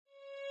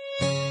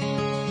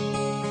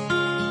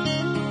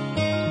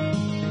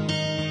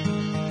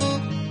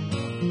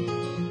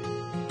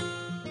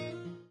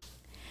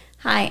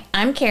Hi,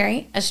 I'm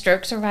Carrie, a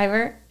stroke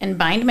survivor and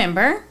Bind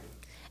member.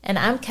 And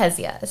I'm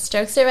Kezia, a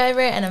stroke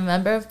survivor and a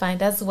member of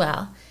Bind as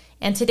well.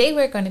 And today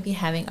we're going to be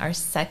having our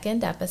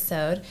second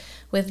episode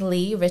with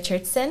Lee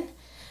Richardson,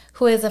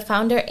 who is a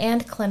founder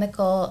and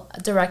clinical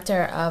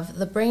director of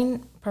the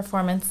Brain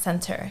Performance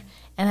Center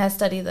and has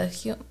studied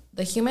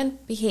the human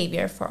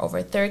behavior for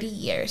over 30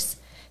 years.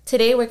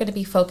 Today we're going to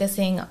be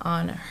focusing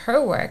on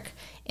her work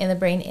in the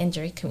brain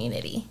injury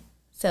community.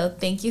 So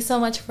thank you so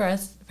much for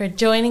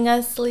joining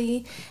us,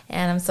 Lee,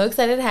 and I'm so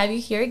excited to have you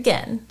here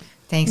again.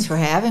 Thanks for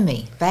having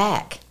me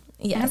back.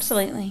 Yes.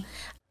 Absolutely.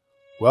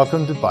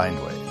 Welcome to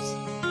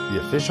Bindwaves,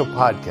 the official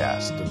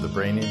podcast of the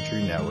Brain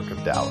Injury Network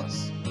of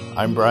Dallas.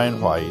 I'm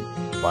Brian White,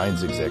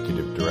 Bind's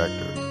Executive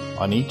Director.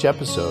 On each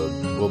episode,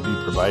 we'll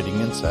be providing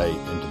insight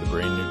into the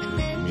brain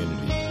injury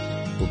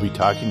community. We'll be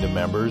talking to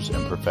members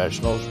and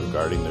professionals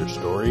regarding their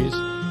stories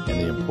and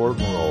the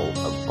important role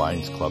of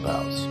Bind's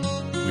Clubhouse.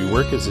 We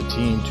work as a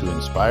team to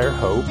inspire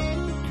hope,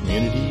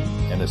 community,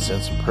 and a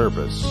sense of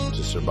purpose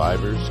to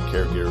survivors,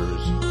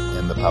 caregivers,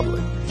 and the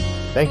public.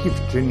 Thank you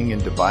for tuning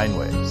into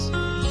Bindwaves.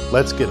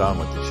 Let's get on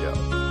with the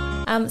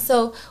show.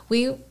 So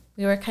we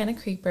were kind of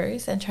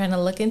creepers and trying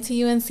to look into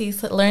you and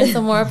learn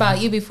some more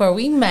about you before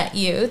we met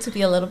you to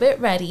be a little bit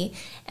ready.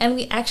 And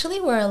we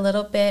actually were a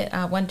little bit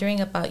wondering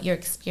about your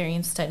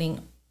experience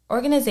studying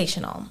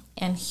organizational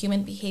and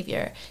human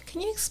behavior. Can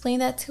you explain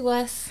that to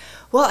us?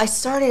 Well, I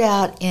started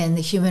out in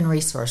the human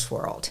resource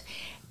world,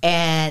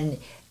 and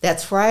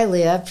that's where I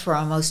lived for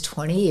almost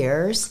 20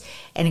 years,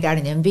 and got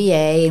an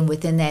MBA, and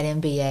within that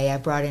MBA, I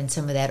brought in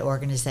some of that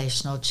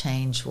organizational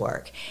change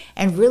work,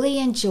 and really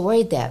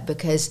enjoyed that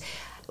because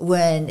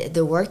when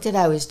the work that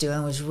I was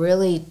doing was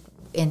really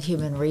in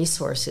human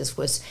resources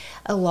was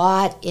a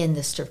lot in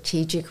the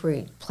strategic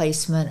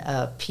placement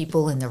of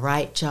people in the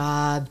right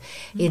job,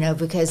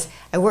 because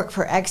I worked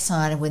for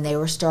Exxon when they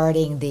were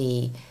starting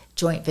the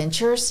joint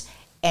ventures,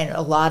 and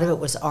a lot of it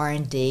was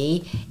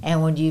R&D,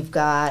 and when you've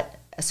got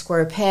a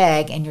square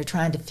peg and you're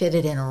trying to fit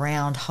it in a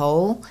round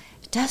hole,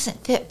 it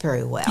doesn't fit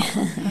very well.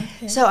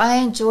 Okay. So I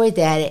enjoyed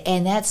that,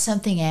 and that's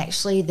something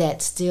actually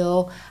that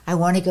still I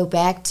want to go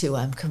back to.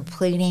 I'm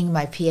completing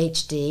my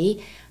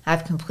PhD.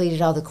 I've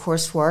completed all the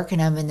coursework, and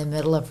I'm in the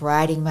middle of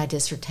writing my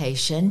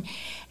dissertation,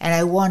 and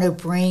I want to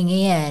bring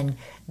in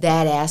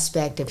that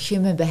aspect of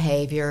human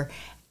behavior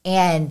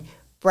and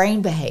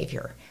brain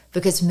behavior,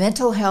 because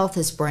mental health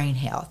is brain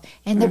health,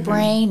 and the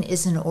brain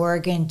is an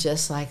organ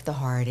just like the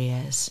heart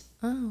is.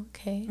 Oh,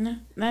 okay. No,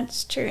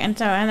 that's true. And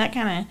that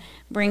kind of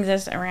brings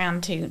us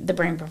around to the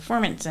Brain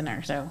Performance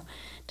Center. So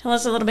tell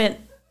us a little bit,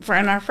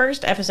 in our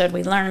first episode,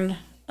 we learned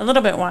a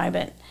little bit why,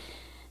 but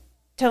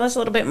tell us a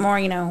little bit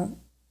more,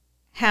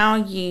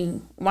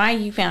 why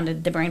you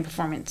founded the Brain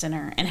Performance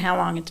Center and how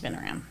long it's been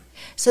around.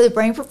 So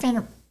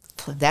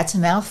that's a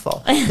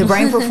mouthful. The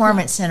Brain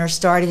Performance Center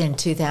started in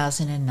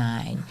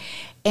 2009,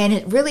 and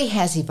it really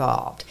has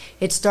evolved.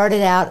 It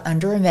started out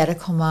under a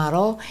medical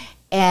model,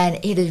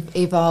 and it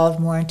evolved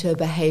more into a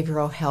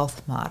behavioral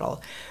health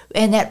model.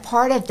 And that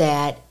part of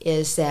that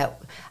is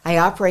that I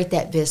operate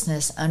that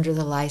business under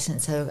the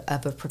license of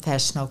a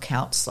professional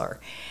counselor.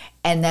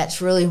 And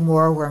that's really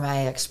more where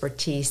my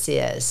expertise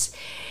is.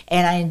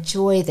 And I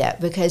enjoy that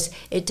because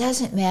it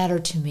doesn't matter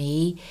to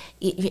me.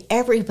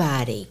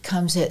 Everybody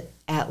comes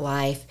at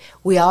life.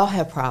 We all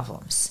have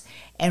problems.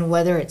 And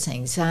whether it's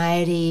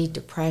anxiety,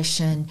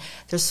 depression,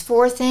 there's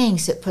 4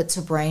 things that puts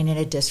a brain in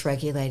a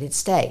dysregulated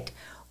state.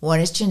 One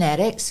is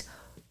genetics.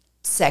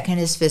 Second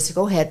is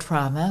physical head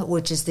trauma,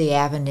 which is the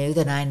avenue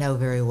that I know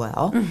very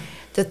well.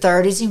 The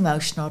third is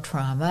emotional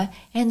trauma.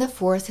 And the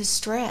fourth is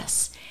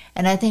stress.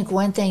 And I think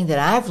one thing that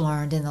I've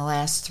learned in the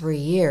last 3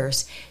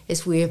 years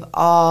is we have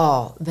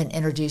all been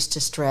introduced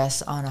to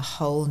stress on a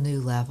whole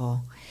new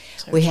level.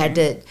 So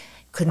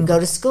couldn't go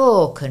to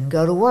school, couldn't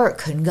go to work,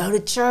 couldn't go to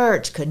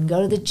church, couldn't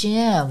go to the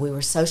gym. We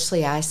were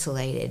socially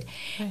isolated.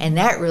 Right. And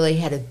that really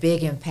had a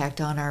big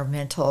impact on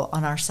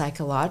our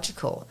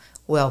psychological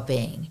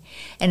well-being.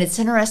 And it's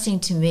interesting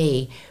to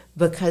me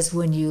because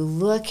when you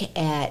look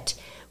at,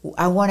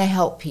 I want to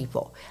help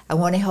people. I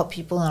want to help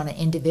people on an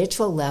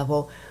individual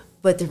level,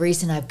 but the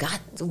reason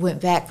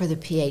went back for the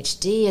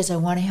PhD is I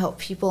want to help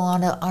people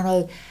on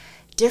a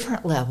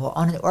different level,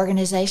 on an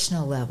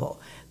organizational level.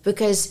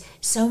 Because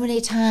so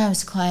many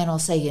times a client will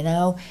say,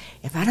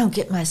 if I don't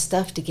get my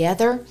stuff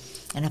together,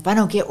 and if I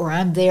don't get where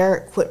I'm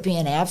there, quit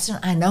being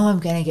absent, I know I'm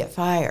going to get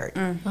fired.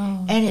 Oh, okay.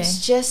 And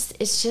it's just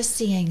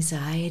the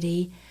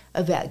anxiety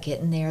about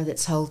getting there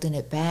that's holding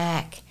it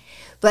back.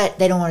 But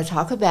they don't want to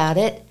talk about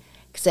it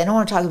because they don't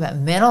want to talk about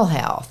mental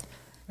health.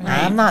 Right.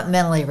 Now, I'm not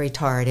mentally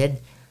retarded.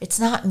 It's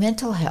not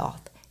mental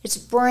health. It's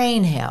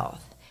brain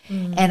health.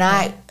 Mm-hmm.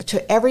 And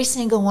to every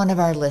single one of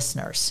our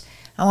listeners,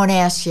 I want to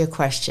ask you a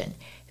question.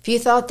 If you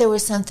thought there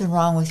was something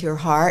wrong with your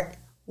heart,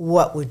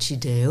 what would you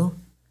do?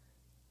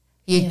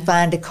 You'd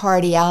find a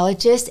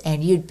cardiologist,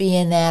 and you'd be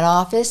in that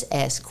office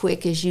as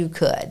quick as you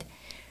could.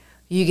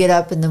 You get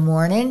up in the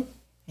morning,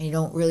 and you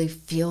don't really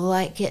feel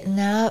like getting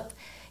up.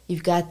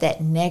 You've got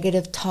that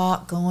negative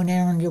talk going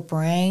on in your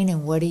brain,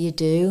 and what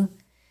do?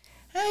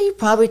 You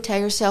probably tell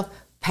yourself,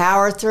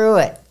 power through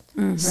it.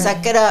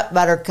 Suck it up,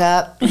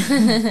 buttercup.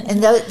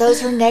 And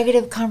those are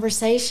negative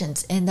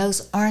conversations, and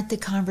those aren't the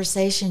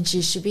conversations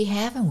you should be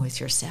having with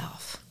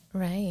yourself.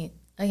 Right.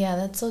 Oh, yeah,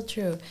 that's so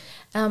true.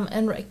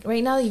 And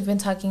right now you've been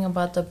talking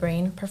about the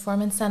Brain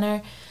Performance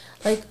Center.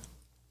 Like,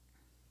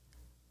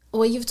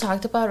 what you've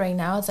talked about right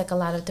now is like a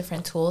lot of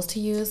different tools to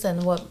use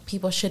and what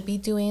people should be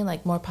doing,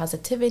 like more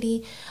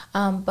positivity.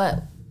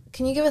 But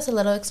can you give us a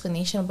little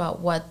explanation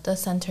about what the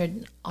center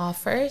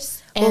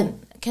offers?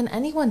 And can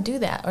anyone do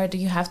that? Or do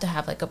you have to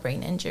have like a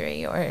brain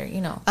injury or,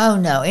 Oh,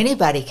 no,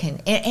 anybody can.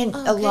 And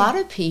a lot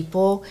of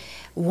people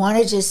want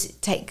to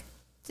just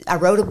I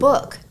wrote a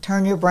book,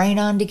 Turn Your Brain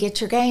On to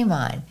Get Your Game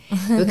On,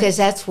 because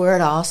that's where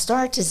it all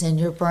starts, is in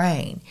your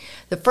brain.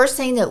 The first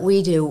thing that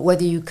we do,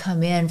 whether you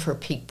come in for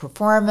peak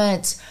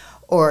performance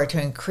or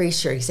to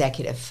increase your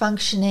executive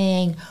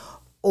functioning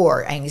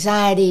or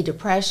anxiety,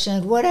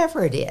 depression,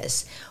 whatever it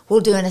is,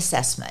 we'll do an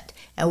assessment.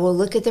 And we'll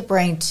look at the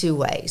brain two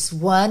ways.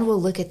 One,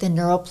 we'll look at the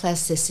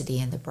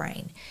neuroplasticity in the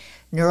brain.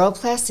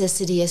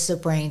 Neuroplasticity is the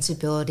brain's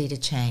ability to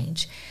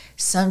change.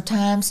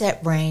 Sometimes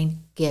that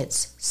brain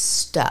gets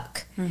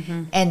stuck.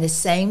 And the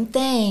same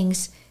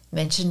things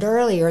mentioned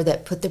earlier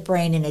that put the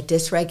brain in a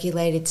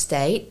dysregulated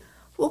state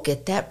will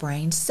get that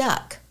brain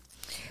stuck.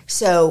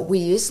 So we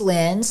use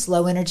LENS,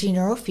 low energy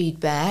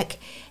neurofeedback,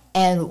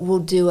 and we'll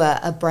do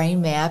a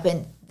brain map,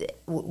 and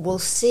we'll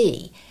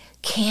see,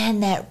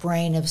 can that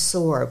brain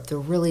absorb the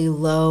really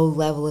low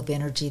level of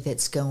energy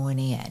that's going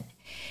in?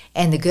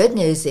 And the good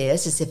news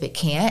is if it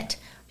can't,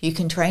 you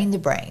can train the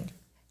brain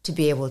to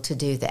be able to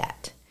do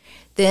that.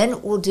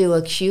 Then we'll do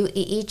a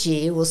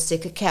QEEG. We'll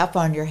stick a cap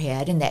on your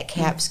head, and that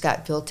cap's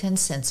got built-in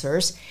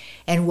sensors,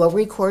 and we'll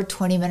record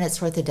 20 minutes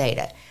worth of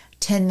data,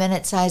 10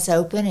 minutes eyes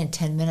open and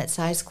 10 minutes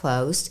eyes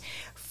closed.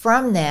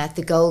 From that,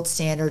 the gold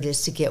standard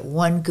is to get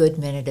 1 good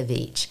minute of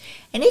each.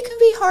 And it can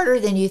be harder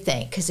than you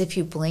think, because if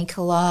you blink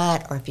a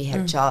lot or if you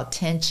have jaw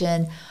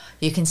tension,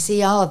 you can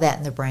see all of that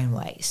in the brain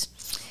waves.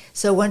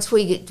 So once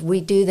we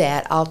do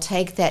that, I'll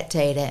take that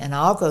data and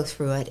I'll go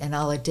through it and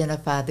I'll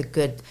identify the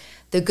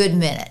good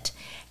minute.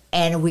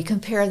 And we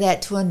compare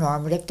that to a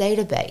normative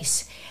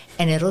database.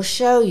 And it'll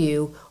show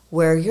you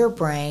where your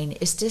brain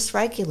is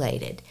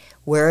dysregulated,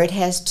 where it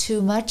has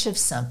too much of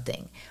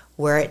something,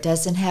 where it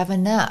doesn't have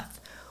enough.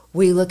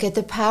 We look at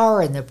the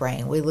power in the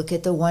brain. We look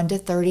at the 1 to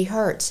 30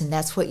 hertz, and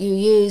that's what you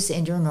use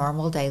in your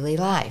normal daily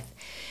life.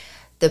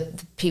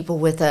 The people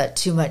with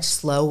too much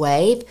slow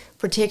wave,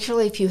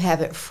 particularly if you have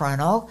it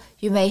frontal,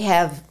 you may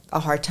have a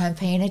hard time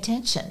paying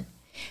attention.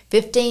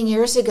 15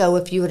 years ago,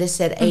 if you would have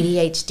said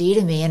ADHD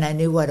to me and I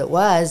knew what it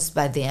was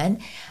by then,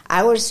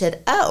 I would have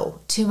said, oh,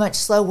 too much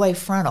slow wave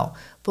frontal.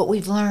 But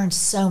we've learned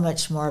so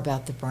much more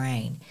about the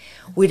brain.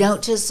 We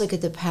don't just look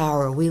at the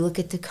power, we look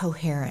at the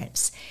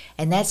coherence.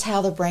 And that's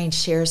how the brain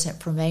shares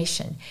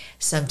information.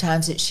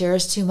 Sometimes it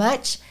shares too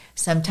much,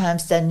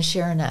 sometimes doesn't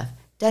share enough.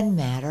 Doesn't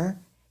matter.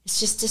 It's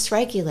just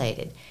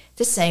dysregulated.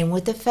 The same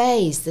with the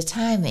phase, the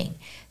timing.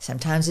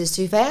 Sometimes it's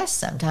too fast,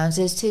 sometimes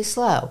it's too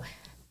slow.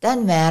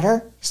 Doesn't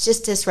matter. It's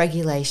just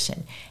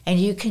dysregulation.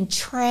 And you can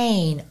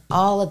train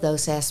all of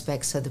those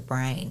aspects of the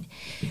brain.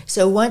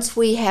 So once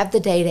we have the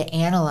data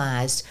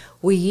analyzed,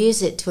 we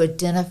use it to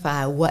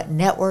identify what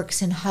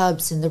networks and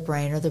hubs in the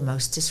brain are the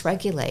most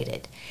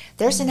dysregulated.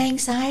 There's an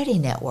anxiety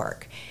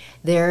network.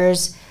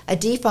 There's a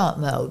default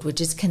mode,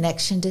 which is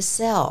connection to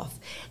self.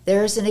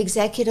 There's an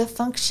executive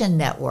function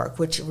network,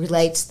 which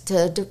relates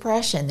to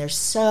depression.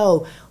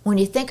 When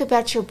you think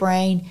about your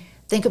brain,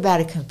 think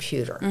about a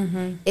computer.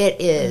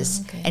 It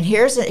is. Okay. And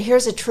here's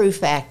a true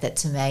fact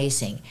that's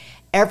amazing.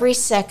 Every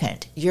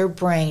second, your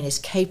brain is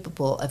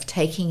capable of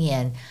taking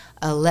in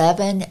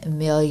 11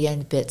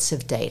 million bits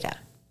of data.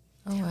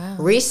 Oh, wow.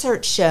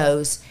 Research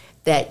shows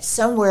that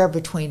somewhere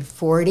between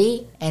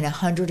 40 and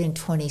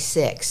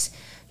 126,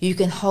 you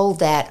can hold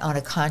that on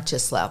a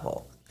conscious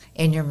level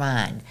in your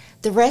mind.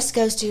 The rest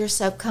goes to your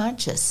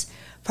subconscious.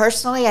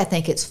 Personally, I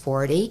think it's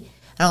 40.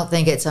 I don't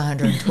think it's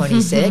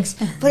 126,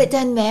 but it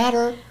doesn't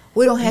matter.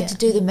 We don't have to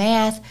do the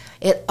math.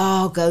 It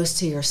all goes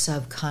to your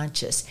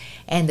subconscious.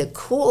 And the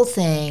cool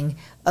thing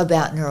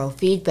about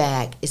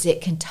neurofeedback is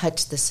it can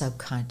touch the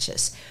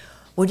subconscious.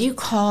 When you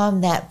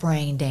calm that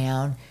brain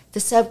down, the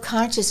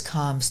subconscious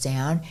calms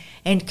down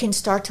and can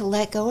start to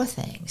let go of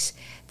things.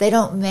 They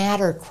don't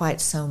matter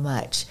quite so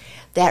much.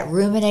 That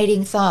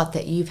ruminating thought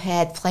that you've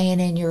had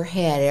playing in your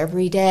head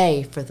every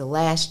day for the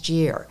last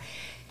year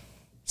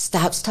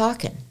stops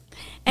talking.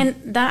 And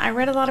that, I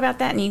read a lot about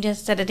that, and you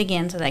just said it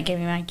again, so that gave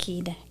me my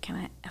key to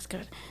kind of ask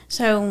it.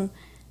 So,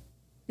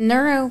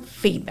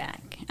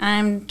 neurofeedback.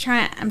 I'm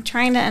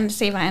trying to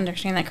see if I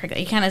understand that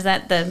correctly. Is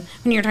that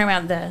when you're talking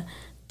about the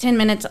 10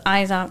 minutes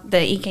eyes off, the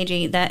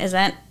EKG, is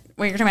that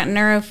where you're talking about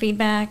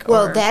neurofeedback?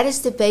 Well, that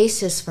is the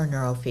basis for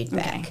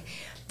neurofeedback.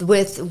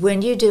 Okay.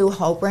 When you do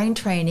whole brain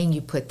training,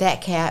 you put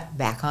that cap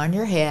back on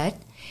your head,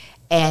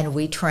 and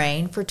we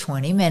train for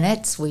 20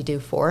 minutes. We do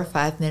 4 or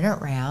 5 minute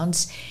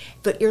rounds.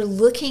 But you're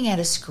looking at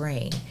a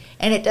screen,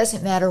 and it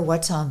doesn't matter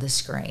what's on the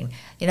screen.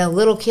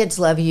 Little kids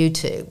love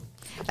YouTube.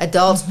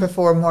 Adults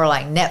prefer more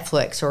like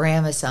Netflix or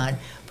Amazon.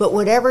 But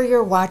whatever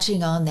you're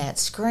watching on that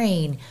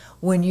screen,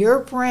 when your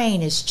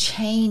brain is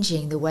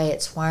changing the way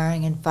it's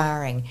wiring and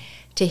firing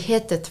to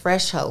hit the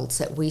thresholds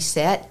that we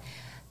set,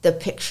 the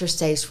picture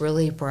stays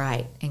really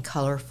bright and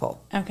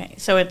colorful. Okay,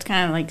 so it's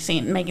kind of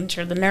like making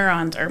sure the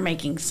neurons are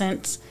making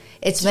sense.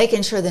 It's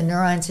making sure the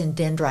neurons and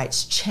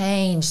dendrites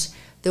change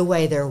the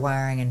way they're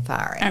wiring and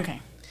firing.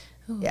 Okay.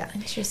 Ooh, Yeah.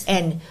 interesting.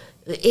 And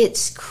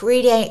it's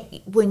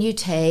creating, when you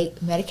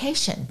take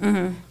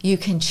medication, you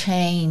can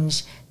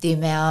change the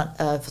amount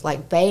of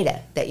like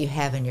beta that you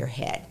have in your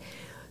head.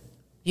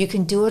 You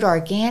can do it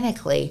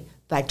organically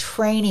by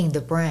training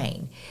the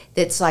brain.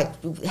 That's like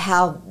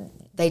how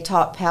they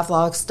taught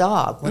Pavlov's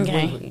dog.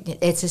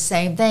 It's the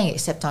same thing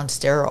except on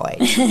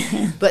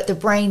steroids. But the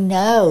brain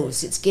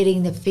knows it's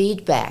getting the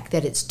feedback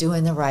that it's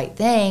doing the right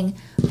thing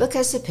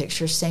because the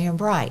picture's staying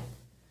bright.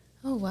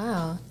 Oh,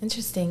 wow.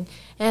 Interesting.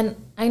 And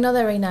I know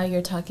that right now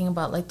you're talking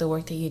about like the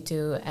work that you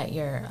do at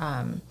your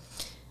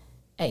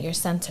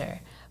center,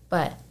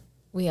 but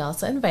we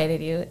also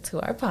invited you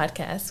to our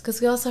podcast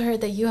because we also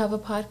heard that you have a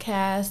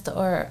podcast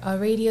or a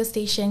radio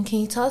station. Can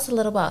you tell us a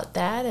little about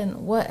that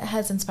and what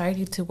has inspired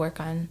you to work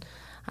on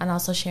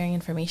also sharing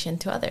information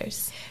to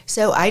others?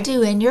 So I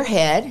do In Your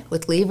Head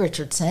with Lee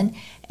Richardson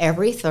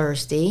every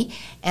Thursday,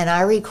 and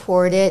I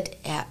record it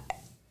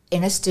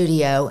in a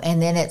studio,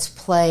 and then it's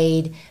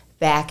played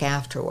back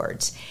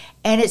afterwards.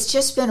 And it's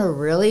just been a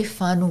really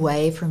fun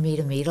way for me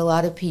to meet a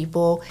lot of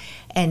people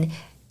and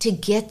to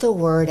get the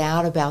word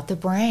out about the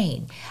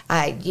brain.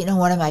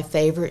 One of my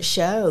favorite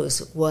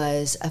shows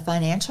was a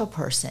financial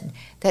person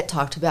that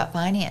talked about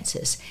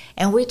finances.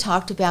 And we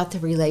talked about the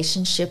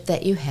relationship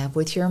that you have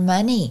with your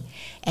money.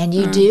 And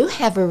you do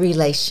have a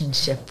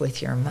relationship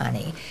with your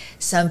money.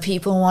 Some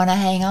people want to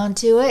hang on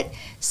to it.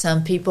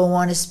 Some people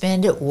want to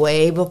spend it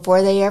way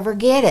before they ever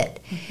get it.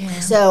 Yeah.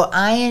 So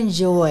I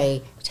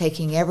enjoy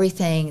taking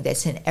everything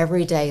that's in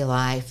everyday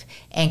life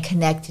and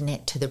connecting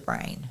it to the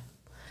brain.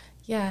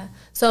 Yeah.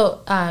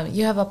 So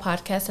you have a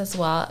podcast as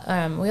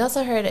well. We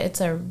also heard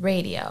it's a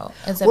radio.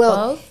 Is it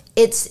both?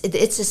 It's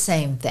the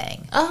same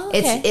thing. Oh,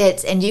 okay.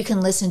 It's and you can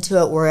listen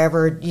to it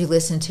wherever you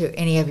listen to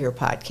any of your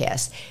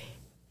podcasts.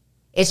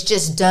 It's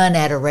just done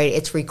at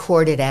it's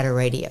recorded at a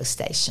radio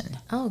station.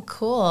 Oh,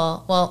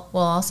 cool. Well,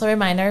 we'll also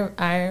remind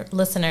our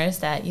listeners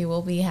that you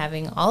will be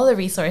having all the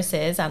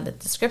resources on the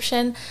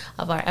description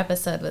of our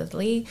episode with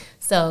Lee,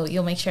 so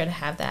you'll make sure to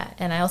have that.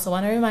 And I also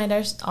want to remind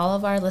all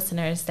of our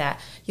listeners that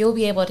you'll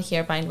be able to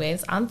hear Mind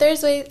Waves on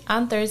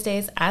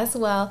Thursdays as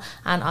well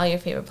on all your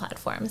favorite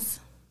platforms.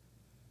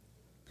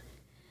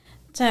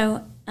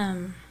 So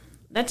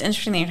that's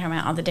interesting that you're talking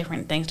about all the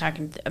different things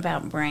talking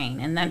about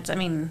brain, and that's,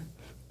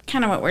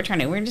 kind of what we're trying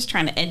to do. We're just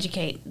trying to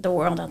educate the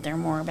world out there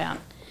more about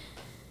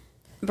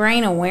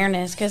brain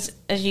awareness, because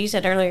as you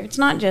said earlier, it's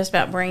not just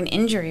about brain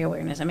injury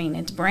awareness.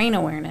 It's brain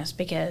awareness,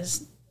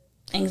 because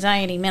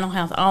anxiety, mental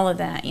health, all of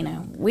that,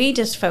 we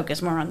just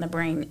focus more on the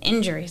brain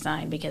injury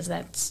side because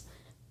that's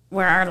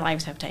where our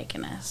lives have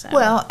taken us. So.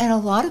 Well, and a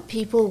lot of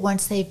people,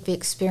 once they've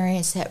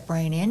experienced that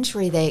brain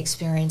injury, they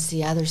experience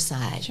the other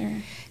side. Sure.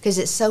 Because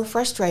it's so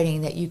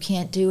frustrating that you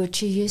can't do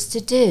what you used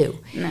to do.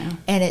 No.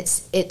 And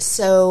it's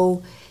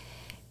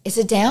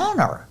a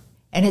downer,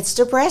 and it's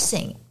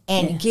depressing.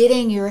 And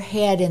getting your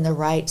head in the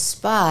right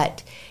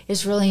spot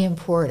is really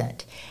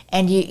important.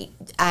 And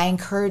I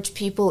encourage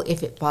people,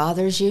 if it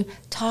bothers you,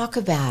 talk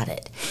about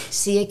it.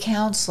 See a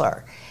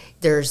counselor.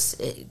 There's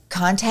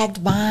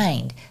Contact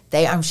Bind.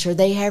 I'm sure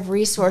they have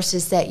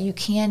resources that you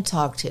can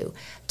talk to.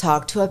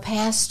 Talk to a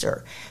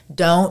pastor.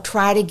 Don't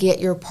try to get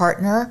your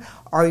partner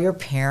or your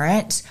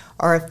parents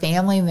or a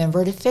family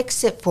member to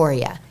fix it for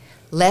you.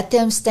 Let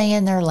them stay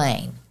in their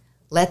lane.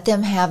 Let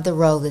them have the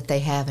role that they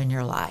have in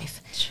your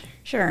life.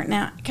 Sure.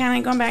 Now, kind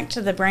of going back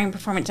to the Brain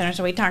Performance Center,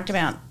 so we talked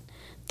about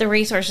the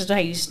resources, how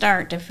you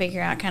start to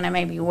figure out kind of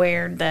maybe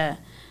where the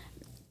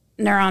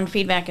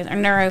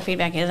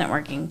neurofeedback isn't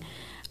working.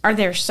 Are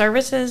there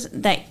services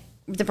that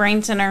the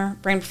Brain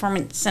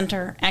Performance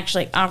Center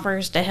actually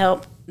offers to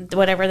help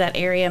whatever that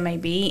area may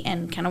be,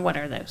 and kind of what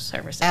are those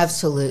services?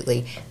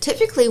 Absolutely.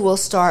 Typically, we'll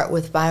start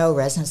with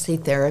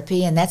bioresonancy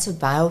therapy, and that's a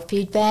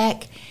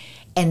biofeedback.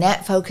 And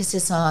that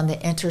focuses on the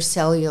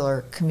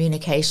intercellular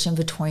communication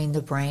between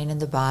the brain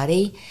and the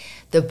body.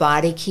 The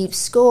body keeps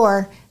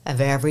score of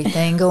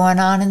everything going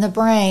on in the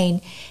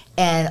brain,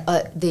 and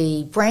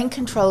the brain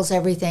controls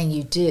everything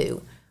you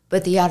do,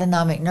 but the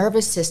autonomic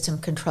nervous system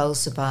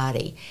controls the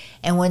body.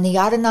 And when the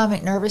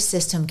autonomic nervous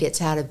system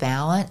gets out of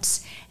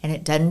balance, and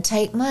it doesn't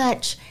take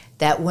much,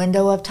 that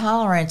window of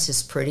tolerance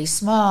is pretty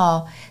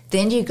small,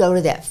 then you go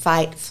to that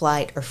fight,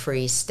 flight, or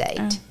freeze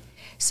state.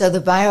 So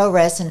the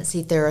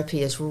bioresonancy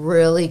therapy is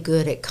really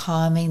good at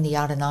calming the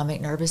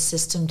autonomic nervous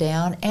system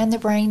down and the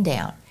brain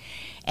down.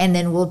 And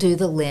then we'll do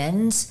the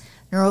lens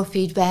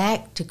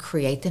neurofeedback to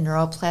create the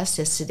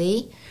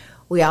neuroplasticity.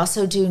 We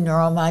also do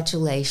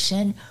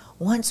neuromodulation.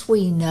 Once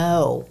we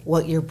know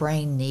what your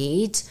brain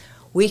needs,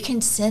 we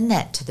can send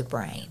that to the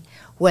brain.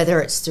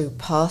 whether it's through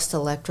pulsed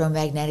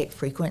electromagnetic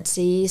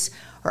frequencies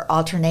or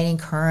alternating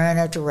current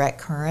or direct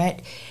current.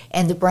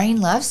 And the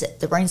brain loves it.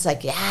 The brain's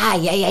like, yeah,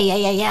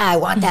 I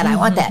want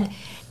that.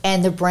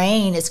 And the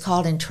brain is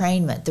called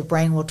entrainment. The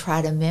brain will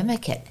try to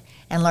mimic it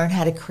and learn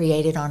how to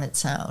create it on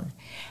its own.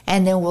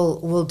 And then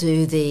we'll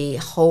do the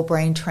whole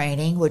brain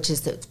training, which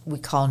is we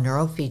call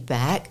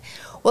neurofeedback.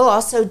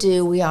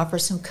 We offer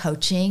some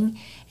coaching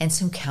and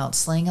some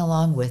counseling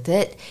along with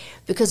it,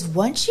 because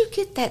once you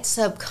get that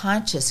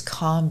subconscious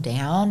calmed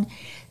down,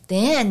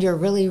 then you're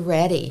really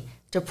ready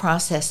to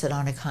process it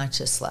on a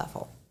conscious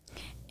level.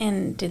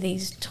 And do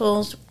these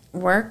tools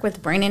work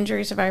with brain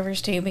injury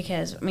survivors too?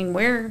 Because, I mean,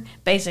 we're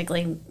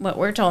basically, what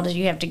we're told is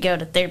you have to go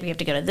to therapy, you have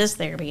to go to this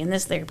therapy and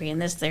this therapy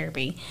and this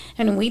therapy.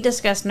 And we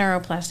discuss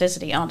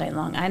neuroplasticity all day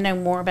long. I know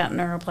more about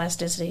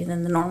neuroplasticity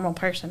than the normal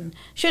person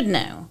should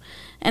know.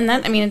 And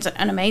that, I mean, it's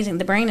an amazing,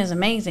 the brain is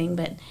amazing,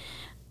 but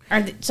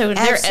are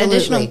there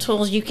additional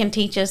tools you can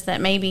teach us that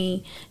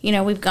maybe,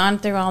 we've gone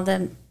through all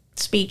the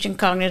speech and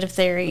cognitive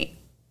therapy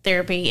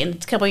and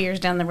it's a couple years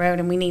down the road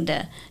and we need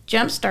to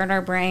jumpstart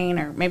our brain,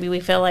 or maybe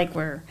we feel like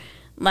we're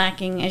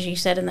lacking, as you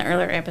said in the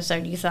earlier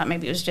episode, you thought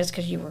maybe it was just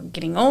because you were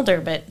getting older,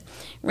 but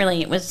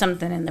really it was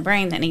something in the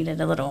brain that needed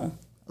a little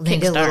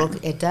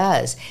kickstart. It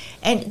does.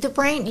 And the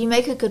brain, you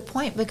make a good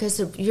point, because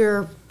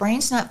your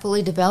brain's not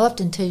fully developed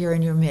until you're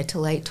in your mid to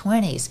late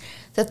 20s.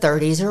 The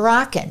 30s are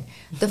rocking.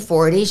 The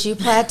 40s, you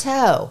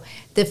plateau.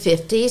 The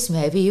 50s,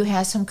 maybe you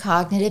have some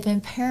cognitive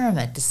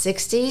impairment. The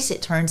 60s,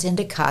 it turns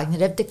into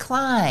cognitive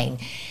decline.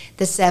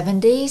 The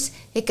 70s,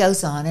 it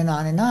goes on and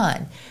on and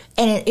on.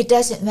 And it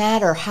doesn't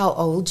matter how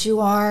old you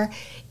are.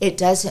 It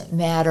doesn't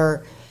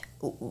matter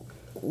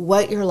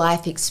what your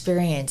life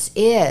experience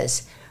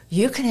is.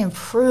 You can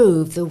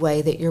improve the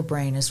way that your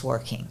brain is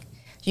working.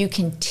 You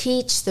can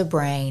teach the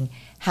brain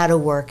how to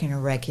work in a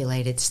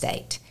regulated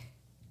state.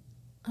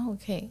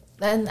 Okay.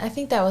 And I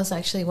think that was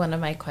actually one of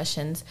my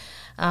questions.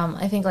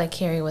 I think like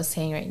Carrie was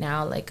saying right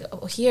now, like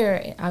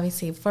here,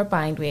 obviously for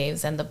Bind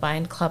Waves and the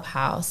Bind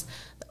Clubhouse,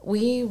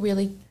 we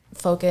really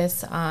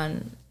focus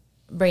on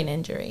brain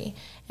injury.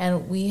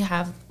 And we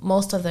have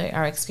most of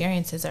our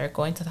experiences are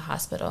going to the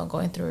hospital,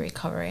 going through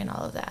recovery and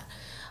all of that.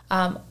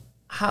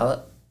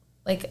 How,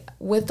 like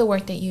with the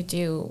work that you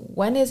do,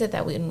 when is it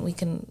that we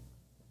can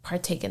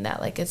partake in that?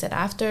 Like, is it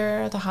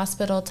after the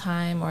hospital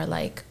time, or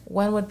like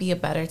when would be a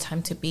better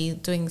time to be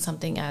doing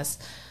something as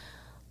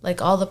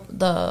like all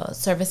the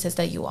services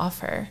that you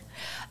offer?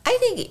 I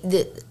think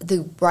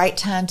the right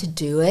time to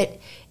do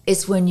it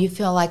is when you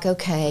feel like,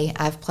 okay,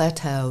 I've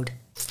plateaued.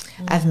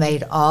 Mm-hmm. I've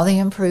made all the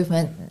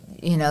improvement,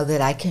 that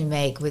I can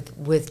make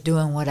with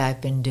doing what I've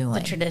been doing.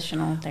 The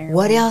traditional therapy.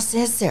 What else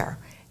is there?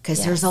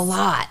 Because there's a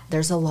lot.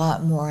 There's a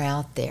lot more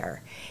out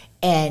there.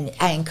 And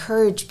I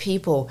encourage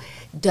people,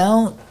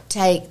 don't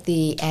take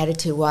the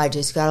attitude, well, I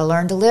just got to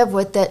learn to live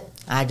with it.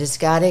 I just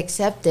got to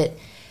accept it.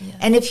 Yeah.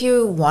 And if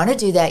you want to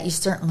do that, you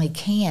certainly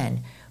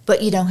can.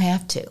 But you don't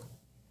have to.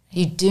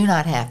 You do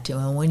not have to.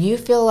 And when you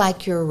feel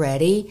like you're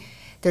ready,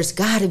 there's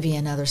got to be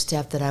another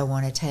step that I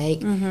want to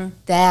take. Mm-hmm.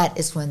 That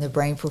is when the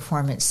Brain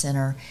Performance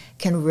Center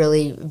can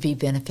really be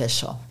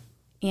beneficial.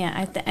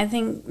 Yeah, I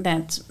think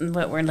that's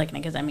what we're looking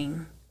at, because, I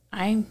mean,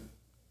 I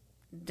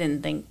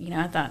didn't think,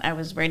 I thought I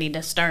was ready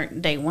to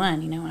start day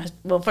one.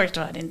 Well, first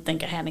of all, I didn't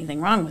think I had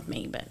anything wrong with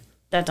me, but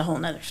that's a whole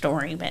nother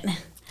story. But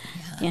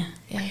yeah.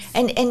 Yes.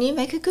 And you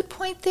make a good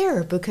point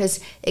there, because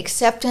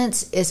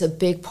acceptance is a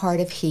big part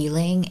of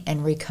healing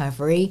and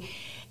recovery,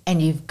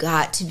 and you've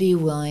got to be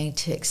willing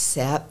to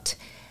accept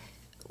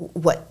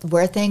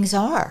where things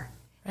are.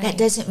 Right. That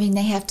doesn't mean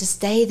they have to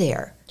stay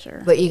there.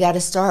 Sure. But you got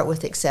to start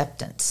with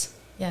acceptance.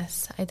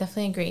 Yes, I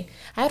definitely agree.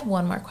 I had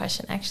one more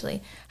question,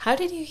 actually. How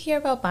did you hear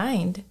about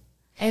Bind?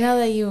 I know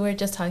that you were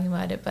just talking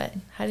about it, but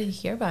how did you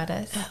hear about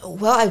us?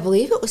 Well, I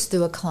believe it was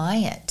through a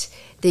client.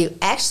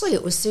 Actually,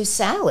 it was through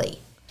Sally,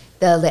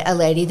 a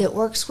lady that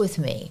works with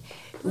me.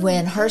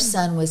 When her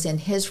son was in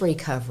his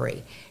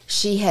recovery,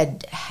 she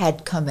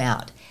had come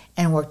out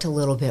and worked a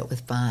little bit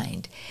with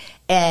Bind.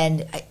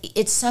 And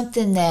it's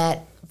something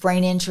that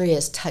brain injury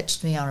has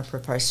touched me on a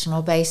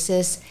professional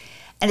basis.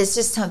 And it's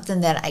just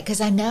something that because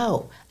I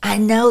know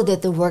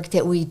that the work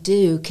that we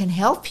do can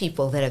help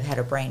people that have had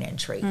a brain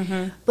injury,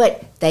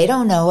 but they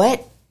don't know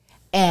it.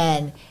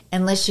 And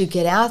unless you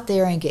get out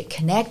there and get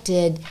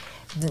connected,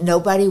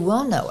 nobody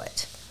will know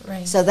it.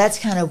 Right. So that's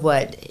kind of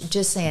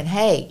just saying,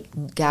 hey,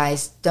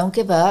 guys, don't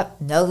give up.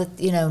 Know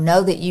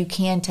that you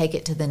can take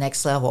it to the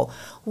next level,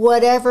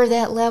 whatever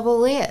that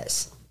level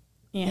is.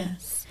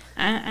 Yes.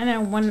 I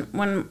know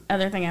one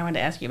other thing I wanted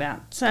to ask you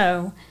about.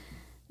 So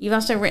you've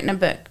also written a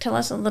book. Tell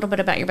us a little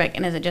bit about your book.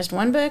 And is it just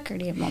one book, or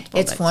do you have multiple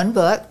books? It's one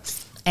book,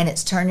 and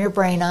it's Turn Your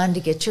Brain On to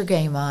Get Your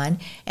Game On.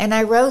 And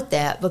I wrote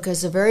that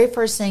because the very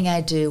first thing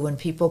I do when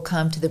people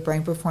come to the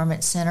Brain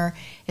Performance Center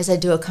is I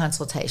do a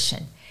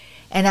consultation.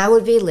 And I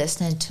would be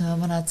listening to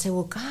them, and I'd say,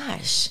 well,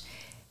 gosh,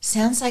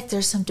 sounds like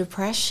there's some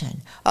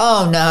depression.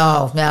 Oh,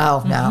 no.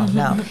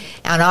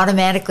 And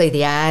automatically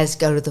the eyes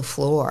go to the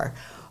floor.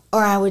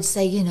 Or I would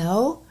say,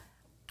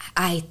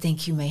 I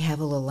think you may have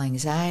a little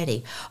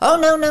anxiety. Oh,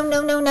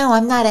 no,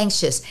 I'm not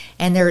anxious.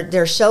 And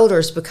their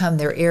shoulders become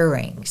their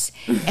earrings.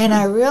 And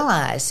I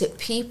realize that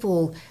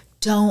people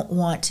don't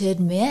want to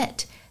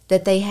admit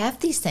that they have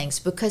these things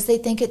because they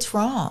think it's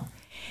wrong.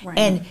 Right.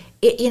 And,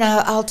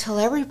 I'll tell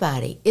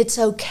everybody, it's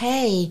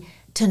okay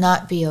to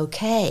not be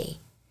okay.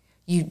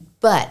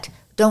 But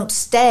don't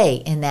stay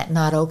in that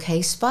not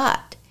okay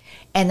spot.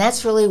 And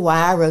that's really why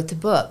I wrote the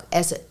book,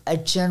 as a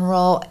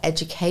general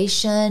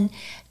education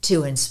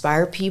to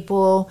inspire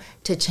people,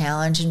 to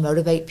challenge and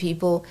motivate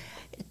people,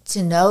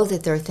 to know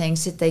that there are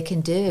things that they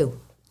can do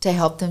to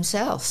help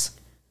themselves.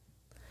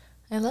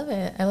 I love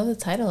it. I love the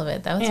title of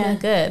it. That was really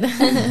good.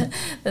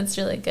 That's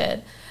really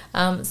good.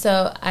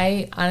 So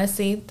I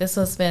honestly, this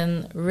has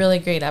been really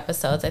great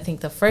episodes. I think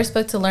the first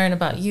book to learn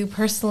about you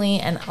personally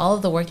and all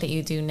of the work that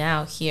you do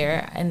now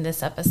here in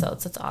this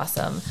episode. So it's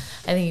awesome.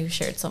 I think you've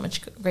shared so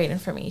much great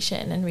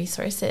information and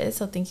resources.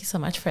 So thank you so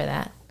much for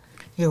that.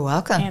 You're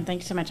welcome. And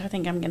thanks so much. I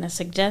think I'm going to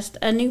suggest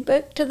a new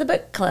book to the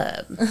book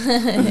club.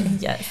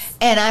 Yes.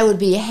 And I would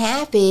be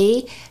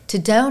happy to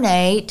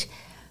donate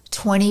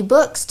 20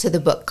 books to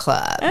the book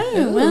club.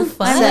 Oh, well,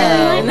 fun.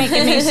 I might make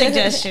a new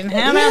suggestion.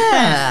 How about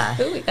that?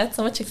 Ooh, we got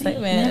so much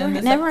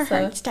excitement. Never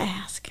hurts to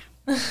ask.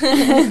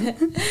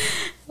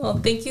 Well,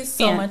 thank you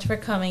so much for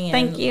coming in.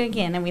 Thank you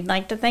again. And we'd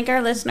like to thank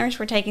our listeners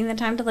for taking the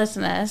time to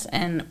listen to us.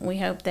 And we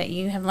hope that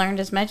you have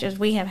learned as much as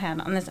we have had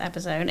on this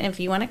episode. And if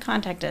you want to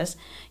contact us,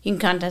 you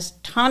can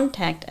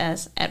contact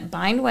us at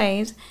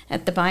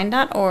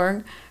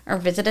bindwaves@thebind.org or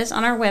visit us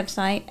on our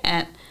website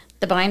at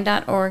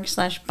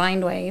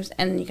thebind.org/bindwaves.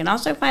 And you can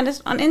also find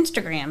us on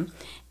Instagram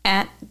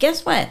at,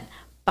 guess what?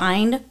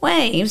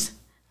 Bindwaves.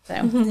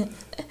 So.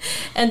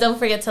 And don't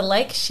forget to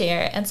like,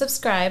 share, and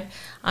subscribe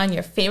on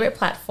your favorite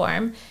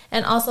platform.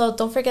 And also,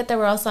 don't forget that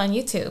we're also on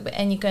YouTube,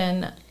 and you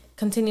can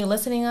continue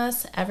listening to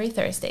us every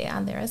Thursday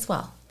on there as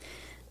well.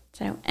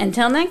 So,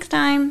 until next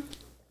time.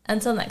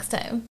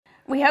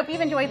 We hope you've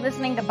enjoyed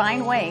listening to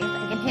Bind Waves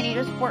and continue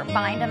to support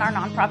Bind and our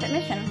nonprofit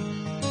mission.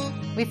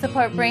 We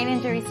support brain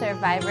injury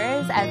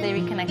survivors as they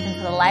reconnect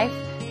into the life,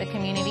 the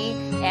community,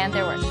 and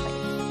their workplace.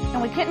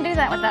 And we couldn't do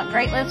that without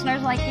great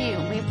listeners like you.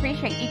 We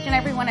appreciate each and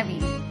every one of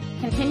you.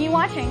 Continue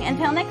watching.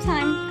 Until next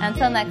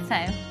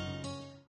time.